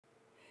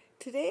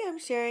Today I'm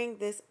sharing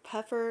this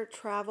puffer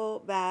travel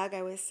bag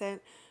I was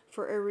sent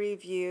for a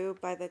review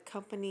by the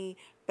company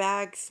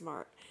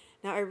BAGSMART.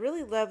 Now I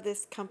really love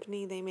this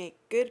company. They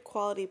make good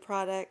quality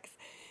products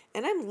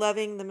and I'm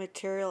loving the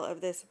material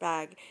of this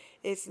bag.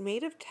 It's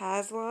made of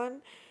Taslon,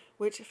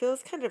 which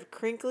feels kind of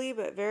crinkly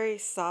but very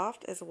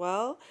soft as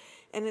well,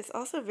 and it's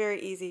also very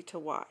easy to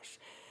wash.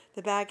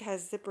 The bag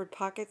has zippered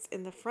pockets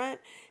in the front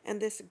and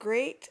this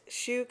great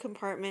shoe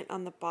compartment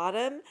on the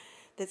bottom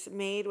that's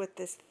made with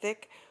this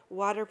thick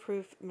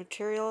waterproof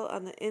material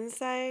on the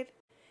inside.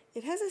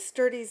 It has a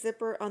sturdy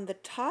zipper on the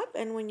top,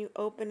 and when you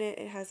open it,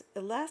 it has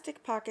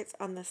elastic pockets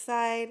on the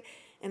side,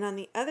 and on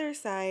the other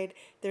side,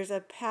 there's a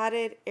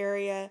padded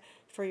area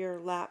for your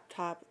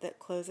laptop that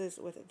closes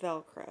with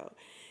Velcro.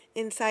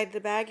 Inside the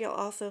bag, you'll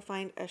also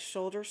find a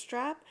shoulder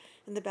strap,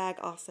 and the bag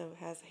also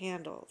has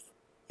handles.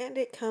 And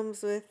it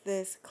comes with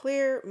this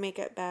clear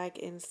makeup bag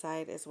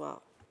inside as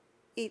well.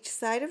 Each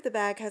side of the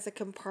bag has a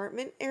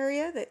compartment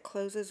area that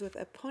closes with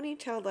a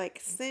ponytail-like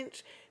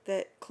cinch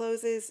that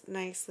closes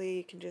nicely.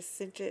 You can just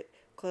cinch it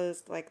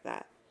closed like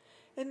that.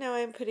 And now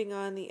I'm putting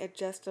on the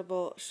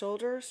adjustable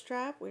shoulder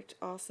strap, which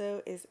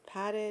also is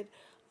padded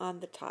on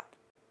the top.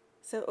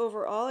 So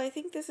overall, I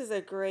think this is a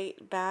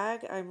great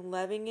bag. I'm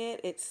loving it.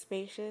 It's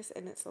spacious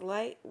and it's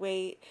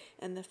lightweight,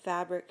 and the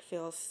fabric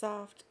feels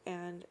soft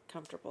and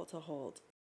comfortable to hold.